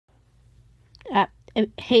Uh,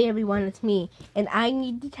 hey everyone, it's me, and I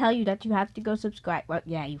need to tell you that you have to go subscribe. Well,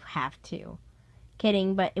 yeah, you have to.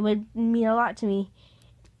 Kidding, but it would mean a lot to me.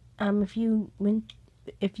 If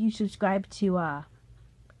you subscribe to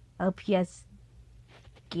LPS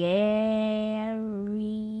Greta.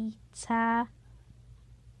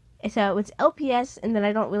 So it's LPS, and then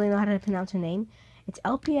I don't really know how to pronounce her name. It's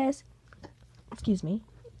LPS. Excuse me.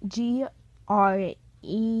 Greta.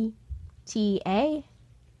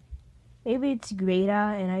 Maybe it's Greta,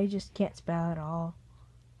 and I just can't spell it all.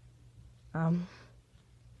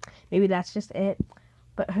 Maybe that's just it.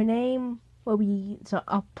 But her name will be, so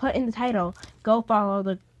I'll put in the title, go follow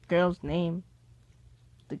the girl's name.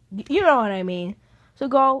 You know what I mean. So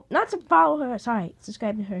go, not to follow her, sorry,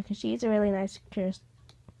 subscribe to her, because she's a really nice person.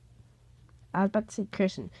 I was about to say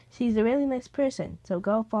person. She's a really nice person, so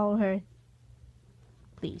go follow her,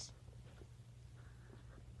 please.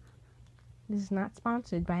 This is not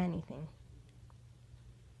sponsored by anything.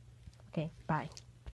 Okay, bye.